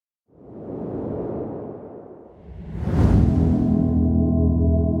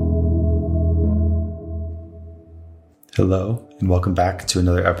Hello, and welcome back to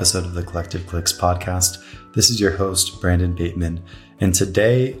another episode of the Collective Clicks podcast. This is your host, Brandon Bateman, and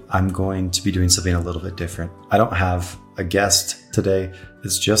today I'm going to be doing something a little bit different. I don't have a guest today,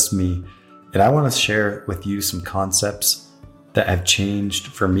 it's just me, and I want to share with you some concepts that have changed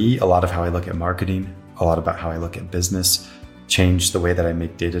for me a lot of how I look at marketing, a lot about how I look at business, changed the way that I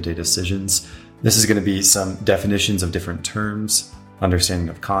make day-to-day decisions. This is going to be some definitions of different terms, understanding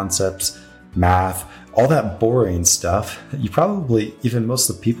of concepts, math, all that boring stuff that you probably, even most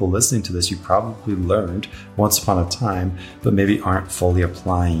of the people listening to this, you probably learned once upon a time, but maybe aren't fully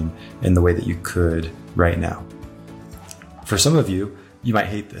applying in the way that you could right now. For some of you, you might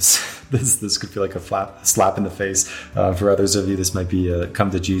hate this. This could feel like a slap in the face. For others of you, this might be a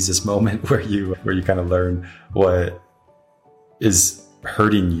come to Jesus moment where you kind of learn what is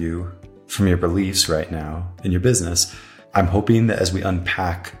hurting you from your beliefs right now in your business. I'm hoping that as we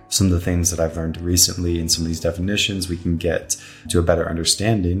unpack some of the things that I've learned recently and some of these definitions, we can get to a better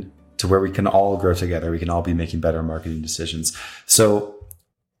understanding to where we can all grow together. We can all be making better marketing decisions. So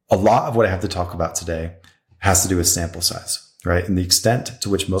a lot of what I have to talk about today has to do with sample size, right? And the extent to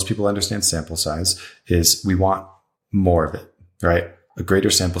which most people understand sample size is we want more of it, right? A greater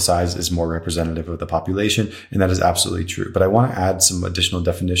sample size is more representative of the population, and that is absolutely true. But I want to add some additional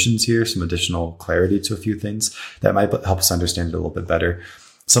definitions here, some additional clarity to a few things that might help us understand it a little bit better.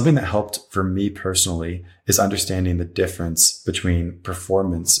 Something that helped for me personally is understanding the difference between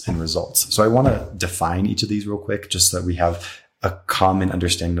performance and results. So I want to define each of these real quick, just so that we have a common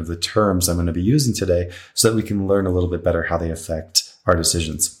understanding of the terms I'm going to be using today, so that we can learn a little bit better how they affect our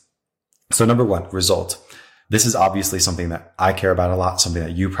decisions. So number one, result. This is obviously something that I care about a lot, something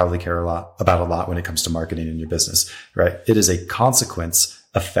that you probably care about a lot when it comes to marketing in your business, right? It is a consequence,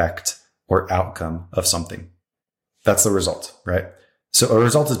 effect, or outcome of something. That's the result, right? So a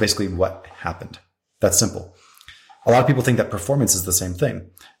result is basically what happened. That's simple. A lot of people think that performance is the same thing.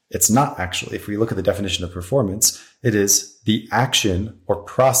 It's not actually. If we look at the definition of performance, it is the action or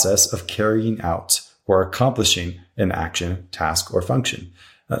process of carrying out or accomplishing an action, task, or function.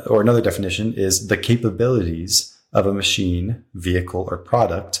 Or another definition is the capabilities of a machine, vehicle, or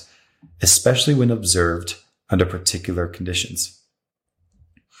product, especially when observed under particular conditions.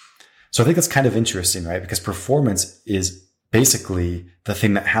 So I think that's kind of interesting, right? Because performance is basically the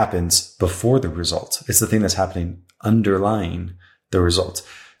thing that happens before the result. It's the thing that's happening underlying the result.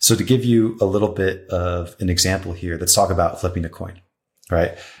 So to give you a little bit of an example here, let's talk about flipping a coin,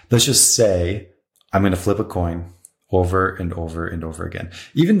 right? Let's just say I'm going to flip a coin over and over and over again.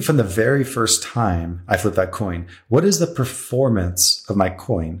 Even from the very first time I flip that coin, what is the performance of my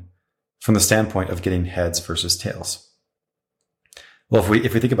coin from the standpoint of getting heads versus tails? Well,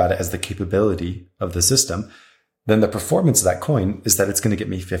 if we think about it as the capability of the system, then the performance of that coin is that it's going to get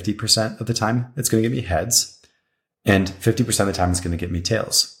me 50% of the time, it's going to get me heads, and 50% of the time it's going to get me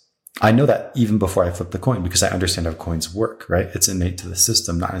tails. I know that even before I flip the coin because I understand how coins work, right? It's innate to the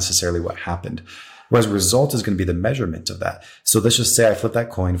system, not necessarily what happened. Whereas result is going to be the measurement of that. So let's just say I flip that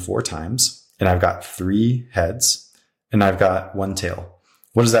coin 4 times and I've got 3 heads and I've got 1 tail.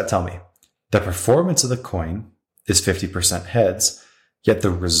 What does that tell me? The performance of the coin is 50% heads, yet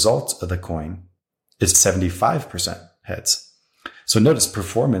the result of the coin is 75% heads. So notice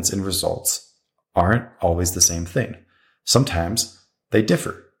performance and results aren't always the same thing. Sometimes they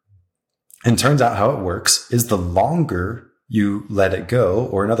differ. And turns out how it works is the longer you let it go,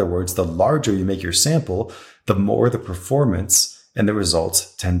 or in other words, the larger you make your sample, the more the performance and the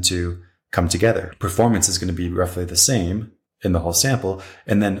results tend to come together. Performance is going to be roughly the same in the whole sample,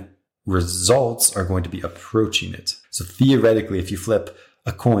 and then results are going to be approaching it. So theoretically, if you flip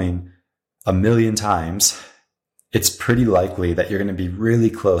a coin 1,000,000 times, it's pretty likely that you're going to be really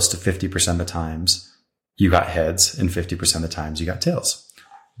close to 50% of the times you got heads and 50% of the times you got tails.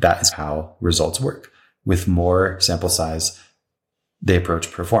 That is how results work. With more sample size, they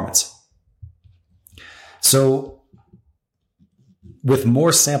approach performance. So with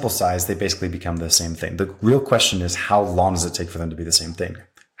more sample size, they basically become the same thing. The real question is, how long does it take for them to be the same thing?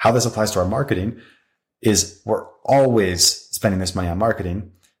 How this applies to our marketing is we're always spending this money on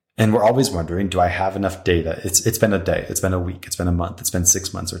marketing, and we're always wondering, do I have enough data? It's been a day, it's been a week, it's been a month, it's been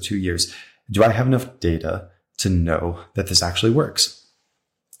 6 months or 2 years. Do I have enough data to know that this actually works?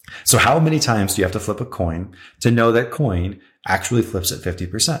 So how many times do you have to flip a coin to know that coin actually flips at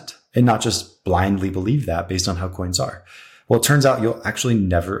 50% and not just blindly believe that based on how coins are? Well, it turns out you'll actually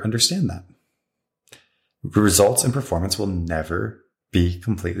never understand that. Results and performance will never be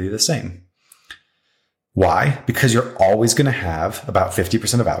completely the same. Why? Because you're always going to have about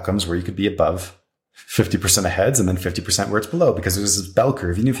 50% of outcomes where you could be above 50% of heads and then 50% where it's below, because there's this bell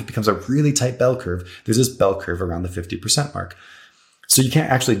curve. Even if it becomes a really tight bell curve, there's this bell curve around the 50% mark. So you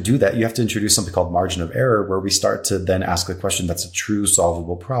can't actually do that. You have to introduce something called margin of error, where we start to then ask the question that's a true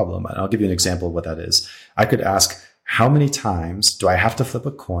solvable problem. And I'll give you an example of what that is. I could ask, how many times do I have to flip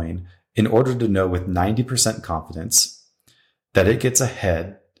a coin in order to know with 90% confidence that it gets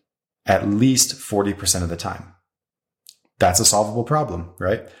ahead at least 40% of the time? That's a solvable problem,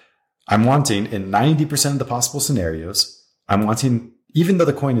 right? I'm wanting in 90% of the possible scenarios, even though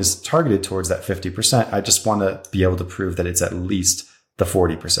the coin is targeted towards that 50%, I just want to be able to prove that it's at least the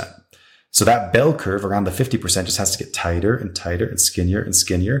 40%. So that bell curve around the 50% just has to get tighter and tighter and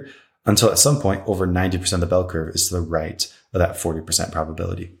skinnier until at some point over 90% of the bell curve is to the right of that 40%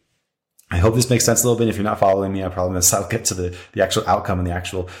 probability. I hope this makes sense a little bit. If you're not following me, I promise I'll get to the actual outcome and the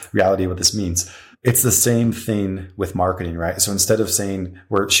actual reality of what this means. It's the same thing with marketing, right? So instead of saying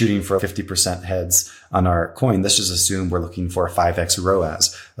we're shooting for 50% heads on our coin, let's just assume we're looking for a 5x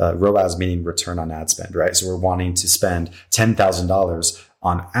ROAS. ROAS meaning return on ad spend, right? So we're wanting to spend $10,000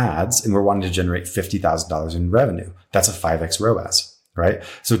 on ads and we're wanting to generate $50,000 in revenue. That's a 5x ROAS, right?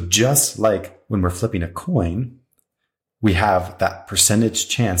 So just like when we're flipping a coin, we have that percentage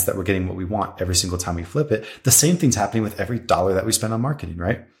chance that we're getting what we want every single time we flip it. The same thing's happening with every dollar that we spend on marketing,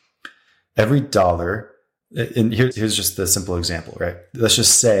 right? Every dollar, and here's just the simple example, right? Let's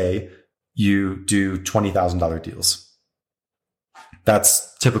just say you do $20,000 deals.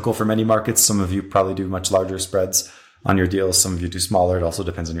 That's typical for many markets. Some of you probably do much larger spreads on your deals. Some of you do smaller. It also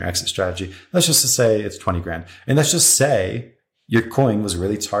depends on your exit strategy. Let's just say it's 20 grand. And let's just say your coin was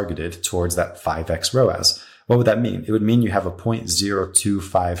really targeted towards that 5x ROAS. What would that mean? It would mean you have a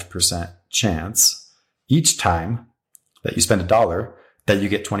 0.025% chance each time that you spend a dollar that you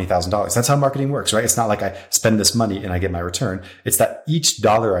get $20,000. That's how marketing works, right? It's not like I spend this money and I get my return. It's that each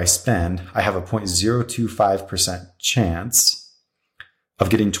dollar I spend, I have a 0.025% chance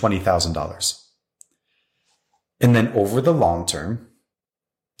of getting $20,000. And then over the long term,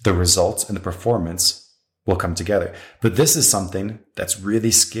 the results and the performance will come together. But this is something that's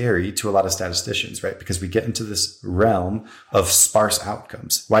really scary to a lot of statisticians, right? Because we get into this realm of sparse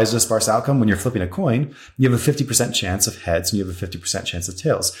outcomes. Why is it a sparse outcome? When you're flipping a coin, you have a 50% chance of heads and you have a 50% chance of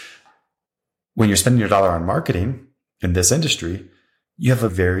tails. When you're spending your dollar on marketing in this industry, you have a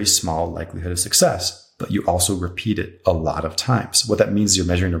very small likelihood of success, but you also repeat it a lot of times. What that means is you're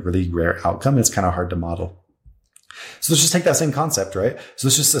measuring a really rare outcome. And it's kind of hard to model. So let's just take that same concept, right? So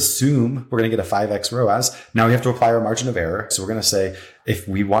let's just assume we're going to get a 5x ROAS. Now we have to apply our margin of error. So we're going to say, if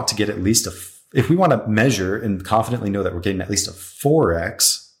we want to measure and confidently know that we're getting at least a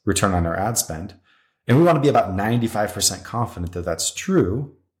 4x return on our ad spend, and we want to be about 95% confident that that's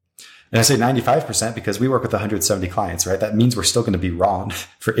true. And I say 95% because we work with 170 clients, right? That means we're still going to be wrong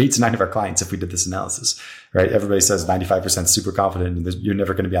for 8 to 9 of our clients if we did this analysis, right? Everybody says 95% super confident and you're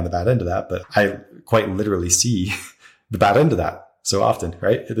never going to be on the bad end of that. But I quite literally see the bad end of that so often,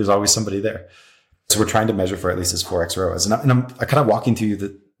 right? There's always somebody there. So we're trying to measure for at least this 4x ROAS. And I'm kind of walking through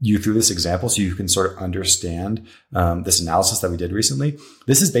through this example so you can sort of understand this analysis that we did recently.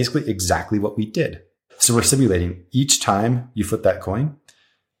 This is basically exactly what we did. So we're simulating each time you flip that coin,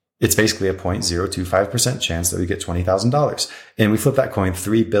 it's basically a 0.025% chance that we get $20,000. And we flip that coin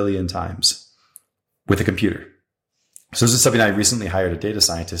 3 billion times with a computer. So this is something I recently hired a data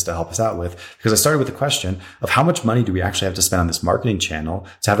scientist to help us out with, because I started with the question of how much money do we actually have to spend on this marketing channel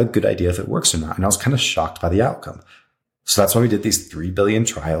to have a good idea if it works or not. And I was kind of shocked by the outcome. So that's why we did these 3 billion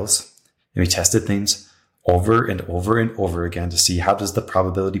trials and we tested things over and over and over again to see how does the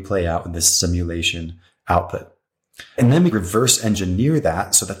probability play out in this simulation output. And then we reverse engineer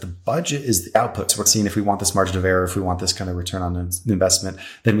that so that the budget is the output. So we're seeing if we want this margin of error, if we want this kind of return on investment,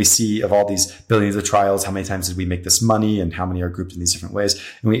 then we see of all these billions of trials, how many times did we make this money and how many are grouped in these different ways.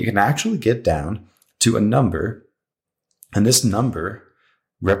 And we can actually get down to a number. And this number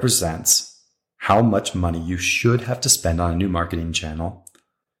represents how much money you should have to spend on a new marketing channel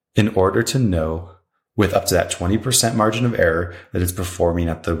in order to know with up to that 20% margin of error that it's performing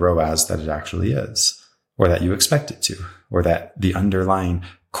at the ROAS that it actually is, or that you expect it to, or that the underlying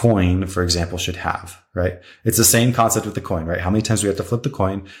coin, for example, should have, right? It's the same concept with the coin, right? How many times do we have to flip the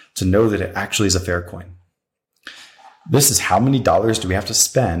coin to know that it actually is a fair coin? This is how many dollars do we have to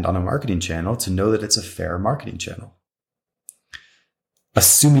spend on a marketing channel to know that it's a fair marketing channel,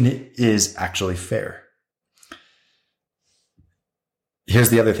 assuming it is actually fair. Here's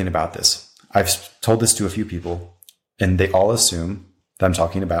the other thing about this. I've told this to a few people, and they all assume that I'm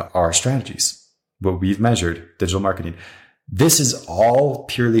talking about our strategies, what we've measured, digital marketing. This is all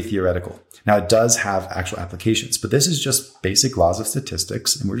purely theoretical. Now, it does have actual applications, but this is just basic laws of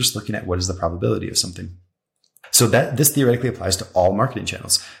statistics, and we're just looking at what is the probability of something. So that this theoretically applies to all marketing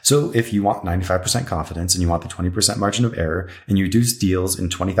channels. So if you want 95% confidence and you want the 20% margin of error and you do deals in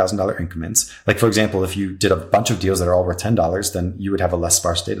 $20,000 increments, like for example, if you did a bunch of deals that are all worth $10, then you would have a less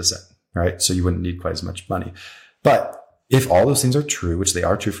sparse data set, right? So you wouldn't need quite as much money. But if all those things are true, which they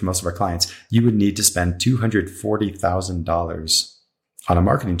are true for most of our clients, you would need to spend $240,000 on a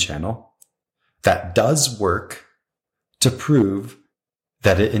marketing channel that does work to prove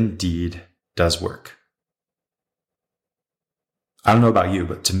that it indeed does work. I don't know about you,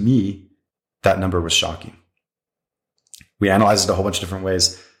 but to me, that number was shocking. We analyzed it a whole bunch of different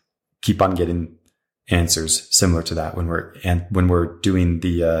ways, keep on getting answers similar to that when we're doing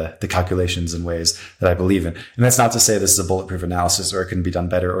the calculations in ways that I believe in. And that's not to say this is a bulletproof analysis or it couldn't be done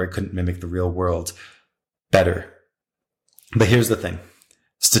better or it couldn't mimic the real world better. But here's the thing.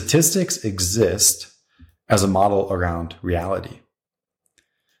 Statistics exist as a model around reality.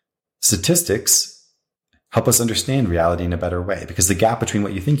 Statistics help us understand reality in a better way because the gap between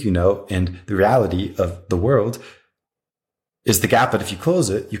what you think you know and the reality of the world is the gap that if you close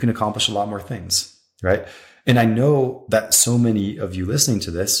it, you can accomplish a lot more things, right? And I know that so many of you listening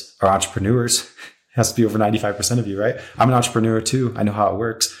to this are entrepreneurs. It has to be over 95% of you, right? I'm an entrepreneur too. I know how it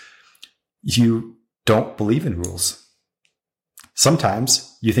works. You don't believe in rules.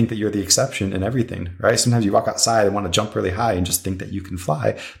 Sometimes you think that you're the exception in everything, right? Sometimes you walk outside and want to jump really high and just think that you can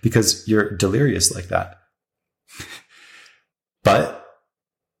fly because you're delirious like that. But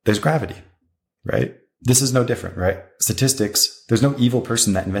there's gravity, right? This is no different, right? Statistics, there's no evil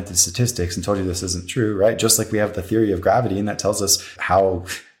person that invented statistics and told you this isn't true, right? Just like we have the theory of gravity, and that tells us how,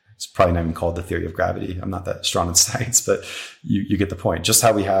 it's probably not even called the theory of gravity. I'm not that strong in science, but you get the point. Just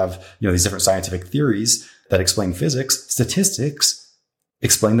how we have, these different scientific theories that explain physics, statistics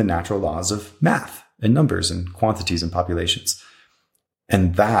explain the natural laws of math and numbers and quantities and populations.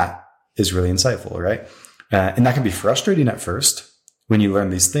 And that is really insightful, right? And that can be frustrating at first when you learn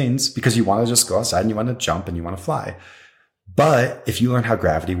these things because you want to just go outside and you want to jump and you want to fly. But if you learn how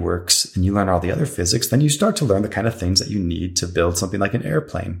gravity works and you learn all the other physics, then you start to learn the kind of things that you need to build something like an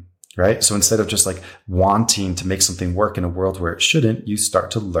airplane, right? So instead of just like wanting to make something work in a world where it shouldn't, you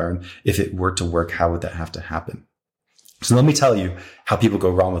start to learn if it were to work, how would that have to happen? So let me tell you how people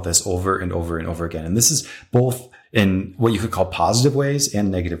go wrong with this over and over and over again. And this is both in what you could call positive ways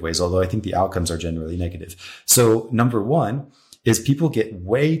and negative ways, although I think the outcomes are generally negative. So number one is people get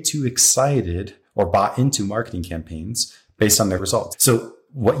way too excited or bought into marketing campaigns based on their results. So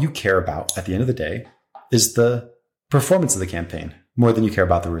what you care about at the end of the day is the performance of the campaign more than you care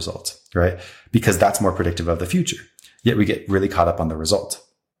about the result, right? Because that's more predictive of the future. Yet we get really caught up on the result.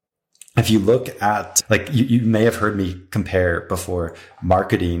 If you look at, like, you may have heard me compare before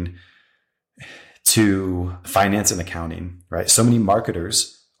marketing to finance and accounting, right? So many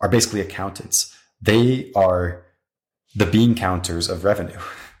marketers are basically accountants. They are the bean counters of revenue,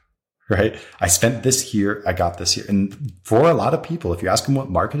 right? I spent this here, I got this here. And for a lot of people, if you ask them what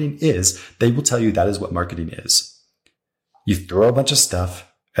marketing is, they will tell you that is what marketing is. You throw a bunch of stuff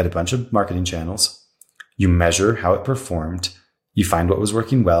at a bunch of marketing channels. You measure how it performed. You find what was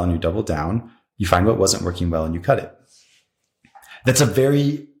working well and you double down. You find what wasn't working well and you cut it. That's a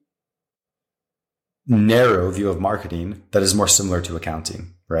very narrow view of marketing that is more similar to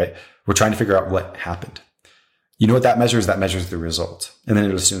accounting, right? We're trying to figure out what happened. You know what that measures? That measures the result. And then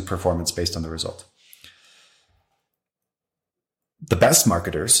it assumes performance based on the result. The best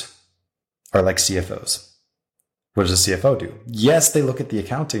marketers are like CFOs. What does a CFO do? Yes, they look at the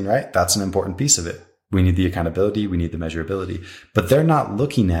accounting, right? That's an important piece of it. We need the accountability. We need the measurability. But they're not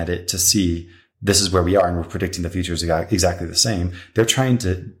looking at it to see this is where we are and we're predicting the future is exactly the same. They're trying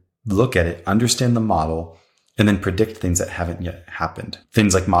to look at it, understand the model, and then predict things that haven't yet happened.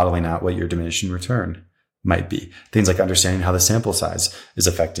 Things like modeling out what your diminishing return might be. Things like understanding how the sample size is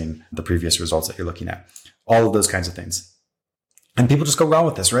affecting the previous results that you're looking at. All of those kinds of things. And people just go wrong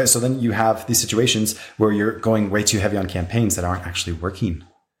with this, right? So then you have these situations where you're going way too heavy on campaigns that aren't actually working.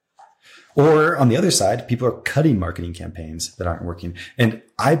 Or on the other side, people are cutting marketing campaigns that aren't working. And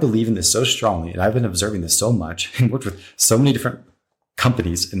I believe in this so strongly, and I've been observing this so much and worked with so many different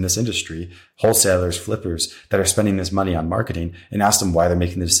companies in this industry, wholesalers, flippers that are spending this money on marketing, and ask them why they're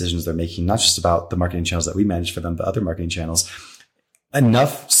making the decisions they're making, not just about the marketing channels that we manage for them, but other marketing channels.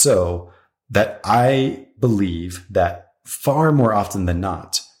 Enough so that I believe that far more often than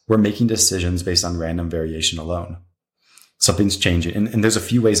not, we're making decisions based on random variation alone. something's changing. And there's a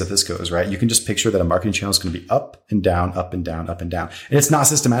few ways that this goes, right? You can just picture that a marketing channel is going to be up and down, up and down, up and down. And it's not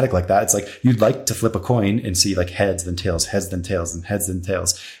systematic like that. It's like you'd like to flip a coin and see like heads, then tails, heads, then tails, and heads, then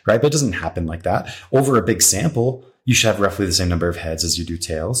tails, right? But it doesn't happen like that. Over a big sample, you should have roughly the same number of heads as you do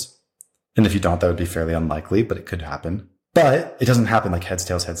tails. And if you don't, that would be fairly unlikely, but it could happen. But it doesn't happen like heads,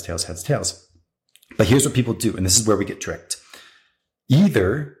 tails, heads, tails, heads, tails. But here's what people do. And this is where we get tricked.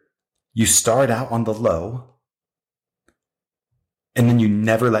 Either you start out on the low, and then you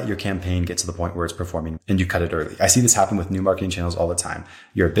never let your campaign get to the point where it's performing and you cut it early. I see this happen with new marketing channels all the time.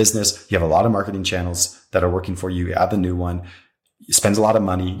 You're a business. You have a lot of marketing channels that are working for you. You add the new one. You spend a lot of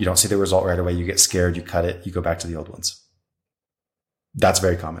money. You don't see the result right away. You get scared. You cut it. You go back to the old ones. That's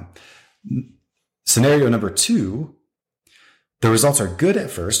very common. Scenario number 2, the results are good at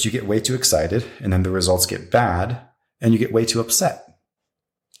first. You get way too excited. And then the results get bad and you get way too upset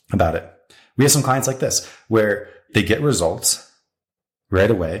about it. We have some clients like this where they get results right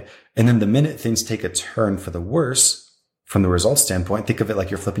away. And then the minute things take a turn for the worse from the results standpoint, think of it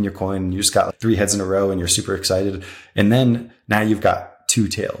like you're flipping your coin and you just got like 3 heads in a row and you're super excited. And then now you've got 2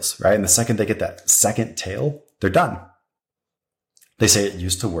 tails, right? And the second they get that second tail, they're done. They say it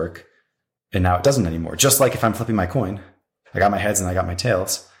used to work and now it doesn't anymore. Just like if I'm flipping my coin, I got my heads and I got my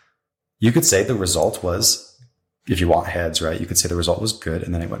tails. You could say the result was, if you want heads, right? You could say the result was good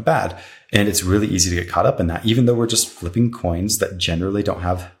and then it went bad. And it's really easy to get caught up in that, even though we're just flipping coins that generally don't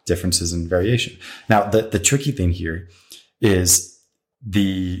have differences in variation. Now, the tricky thing here is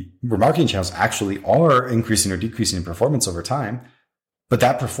the marketing channels actually are increasing or decreasing in performance over time, but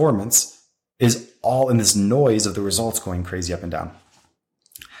that performance is all in this noise of the results going crazy up and down.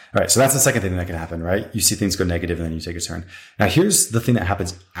 All right, so that's the second thing that can happen, right? You see things go negative and then you take a turn. Now, here's the thing that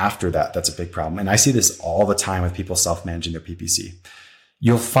happens after that. That's a big problem. And I see this all the time with people self-managing their PPC.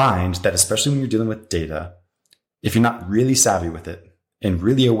 You'll find that especially when you're dealing with data, if you're not really savvy with it and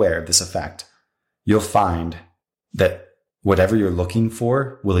really aware of this effect, you'll find that whatever you're looking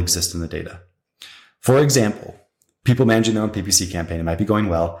for will exist in the data. For example, people managing their own PPC campaign, it might be going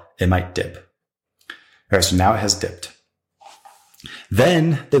well, it might dip. All right, so now it has dipped.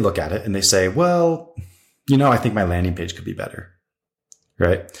 Then they look at it and they say, well, I think my landing page could be better,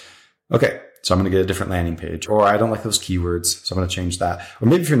 right? Okay, so I'm going to get a different landing page. Or I don't like those keywords, so I'm going to change that. Or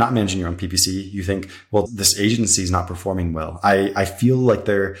maybe if you're not managing your own PPC, you think, well, this agency is not performing well. I feel like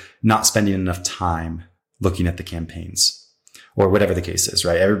they're not spending enough time looking at the campaigns or whatever the case is,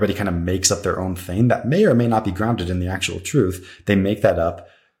 right? Everybody kind of makes up their own thing that may or may not be grounded in the actual truth. They make that up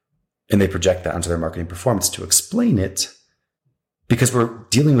and they project that onto their marketing performance to explain it. Because we're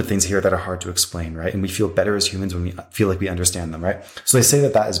dealing with things here that are hard to explain, right? And we feel better as humans when we feel like we understand them, right? So they say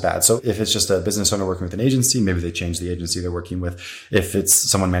that that is bad. So if it's just a business owner working with an agency, maybe they change the agency they're working with. If it's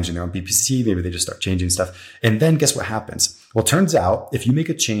someone managing their own PPC, maybe they just start changing stuff. And then guess what happens? Well, it turns out if you make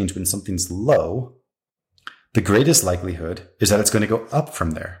a change when something's low, the greatest likelihood is that it's going to go up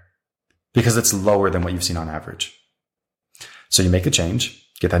from there because it's lower than what you've seen on average. So you make a change,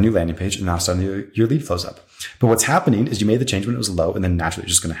 get that new landing page, and now suddenly your lead flows up. But what's happening is you made the change when it was low, and then naturally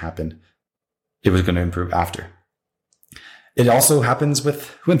it's just going to happen. It was going to improve after. It also happens with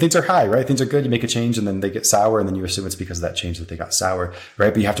when things are high, right? Things are good. You make a change and then they get sour, and then you assume it's because of that change that they got sour,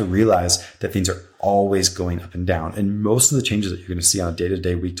 right? But you have to realize that things are always going up and down. And most of the changes that you're going to see on a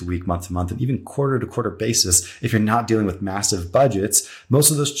day-to-day, week-to-week, month-to-month, and even quarter-to-quarter basis, if you're not dealing with massive budgets, most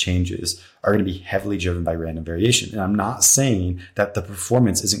of those changes are going to be heavily driven by random variation. And I'm not saying that the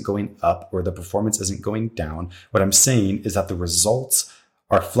performance isn't going up or the performance isn't going down. What I'm saying is that the results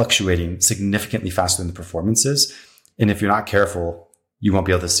are fluctuating significantly faster than the performances. And if you're not careful, you won't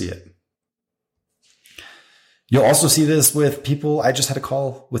be able to see it. You'll also see this with people. I just had a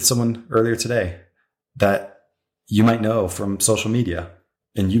call with someone earlier today that you might know from social media.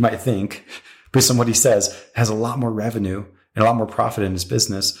 And you might think, based on what he says, has a lot more revenue and a lot more profit in his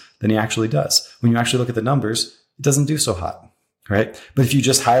business than he actually does. When you actually look at the numbers, it doesn't do so hot, right? But if you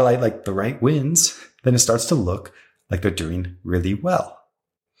just highlight like the right wins, then it starts to look like they're doing really well.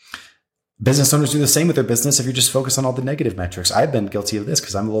 Business owners do the same with their business if you just focus on all the negative metrics. I've been guilty of this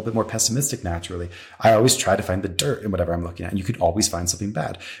because I'm a little bit more pessimistic naturally. I always try to find the dirt in whatever I'm looking at, and you could always find something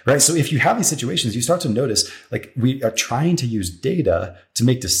bad, right? So if you have these situations, you start to notice like we are trying to use data to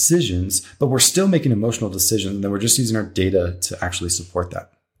make decisions, but we're still making emotional decisions, and then we're just using our data to actually support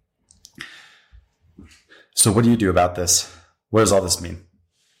that. So what do you do about this? What does all this mean?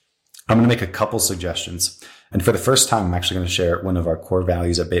 I'm going to make a couple suggestions. And for the first time, I'm actually going to share one of our core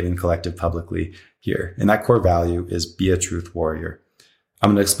values at Bateman Collective publicly here. And that core value is be a truth warrior.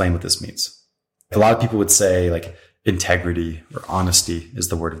 I'm going to explain what this means. A lot of people would say like integrity or honesty is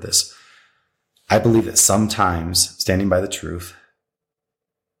the word of this. I believe that sometimes standing by the truth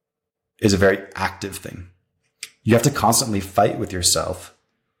is a very active thing. You have to constantly fight with yourself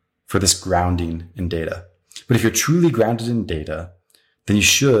for this grounding in data. But if you're truly grounded in data, then you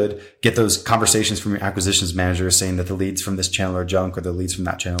should get those conversations from your acquisitions manager saying that the leads from this channel are junk or the leads from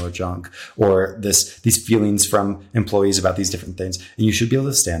that channel are junk, or these feelings from employees about these different things. And you should be able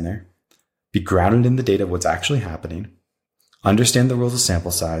to stand there, be grounded in the data of what's actually happening, understand the rules of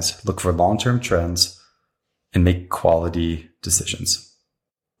sample size, look for long-term trends, and make quality decisions.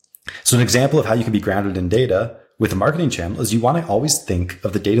 So an example of how you can be grounded in data with a marketing channel is you want to always think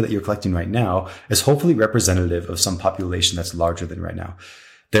of the data that you're collecting right now as hopefully representative of some population that's larger than right now.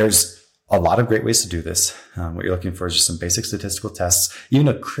 There's a lot of great ways to do this. What you're looking for is just some basic statistical tests. Even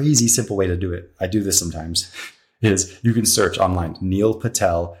a crazy simple way to do it, I do this sometimes, is you can search online, Neil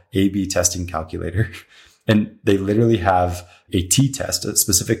Patel A/B testing calculator. And they literally have a t-test, a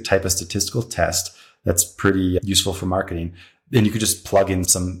specific type of statistical test that's pretty useful for marketing. And you could just plug in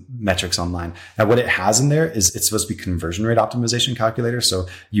some metrics online. Now, what it has in there is it's supposed to be conversion rate optimization calculator. So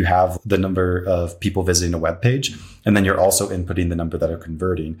you have the number of people visiting a web page, and then you're also inputting the number that are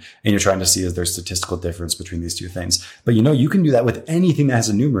converting. And you're trying to see is there statistical difference between these two things. But you can do that with anything that has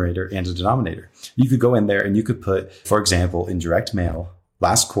a numerator and a denominator. You could go in there and you could put, for example, in direct mail,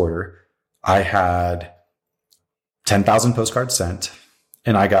 last quarter, I had 10,000 postcards sent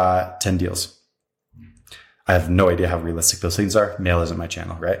and I got 10 deals. I have no idea how realistic those things are. Mail isn't my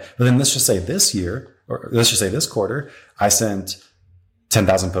channel, right? But then let's just say this year, or let's just say this quarter, I sent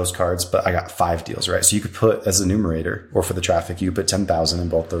 10,000 postcards, but I got 5 deals, right? So you could put as a numerator, or for the traffic, you could put 10,000 in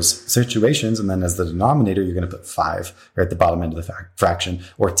both those situations. And then as the denominator, you're going to put 5 right at the bottom end of the fraction,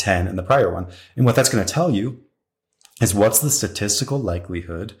 or 10 in the prior one. And what that's going to tell you is what's the statistical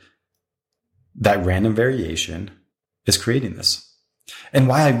likelihood that random variation is creating this. And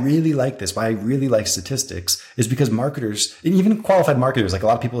why I really like this, why I really like statistics, is because marketers, and even qualified marketers, like a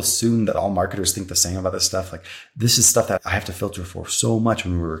lot of people assume that all marketers think the same about this stuff. Like this is stuff that I have to filter for so much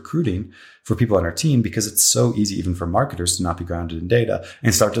when we're recruiting for people on our team, because it's so easy even for marketers to not be grounded in data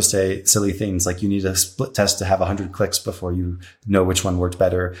and start to say silly things like you need a split test to have 100 clicks before you know which one worked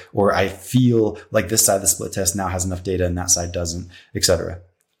better. Or I feel like this side of the split test now has enough data and that side doesn't, etc.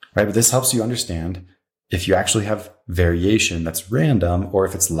 Right? But this helps you understand if you actually have variation that's random, or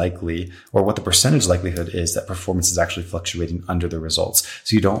if it's likely, or what the percentage likelihood is that performance is actually fluctuating under the results.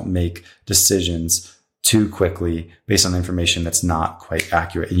 So you don't make decisions too quickly based on information that's not quite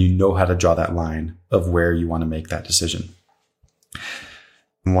accurate. And you know how to draw that line of where you want to make that decision.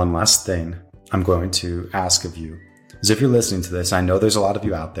 And one last thing I'm going to ask of you is, if you're listening to this, I know there's a lot of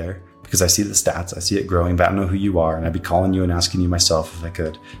you out there because I see the stats, I see it growing, but I don't know who you are. And I'd be calling you and asking you myself if I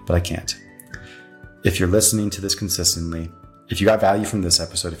could, but I can't. If you're listening to this consistently, if you got value from this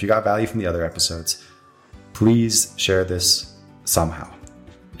episode, if you got value from the other episodes, please share this somehow.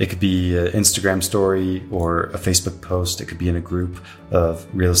 It could be an Instagram story or a Facebook post. It could be in a group of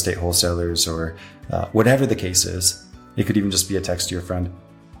real estate wholesalers, or whatever the case is. It could even just be a text to your friend.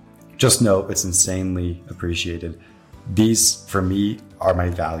 Just know it's insanely appreciated. These, for me, are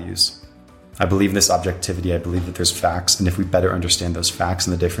my values. I believe in this objectivity. I believe that there's facts. And if we better understand those facts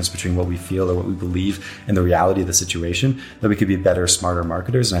and the difference between what we feel or what we believe and the reality of the situation, that we could be better, smarter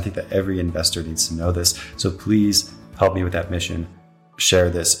marketers. And I think that every investor needs to know this. So please help me with that mission. Share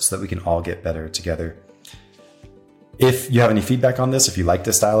this so that we can all get better together. If you have any feedback on this, if you like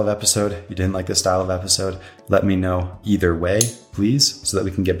this style of episode, you didn't like this style of episode, let me know either way, please, so that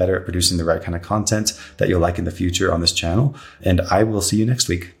we can get better at producing the right kind of content that you'll like in the future on this channel. And I will see you next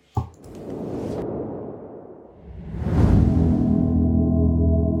week.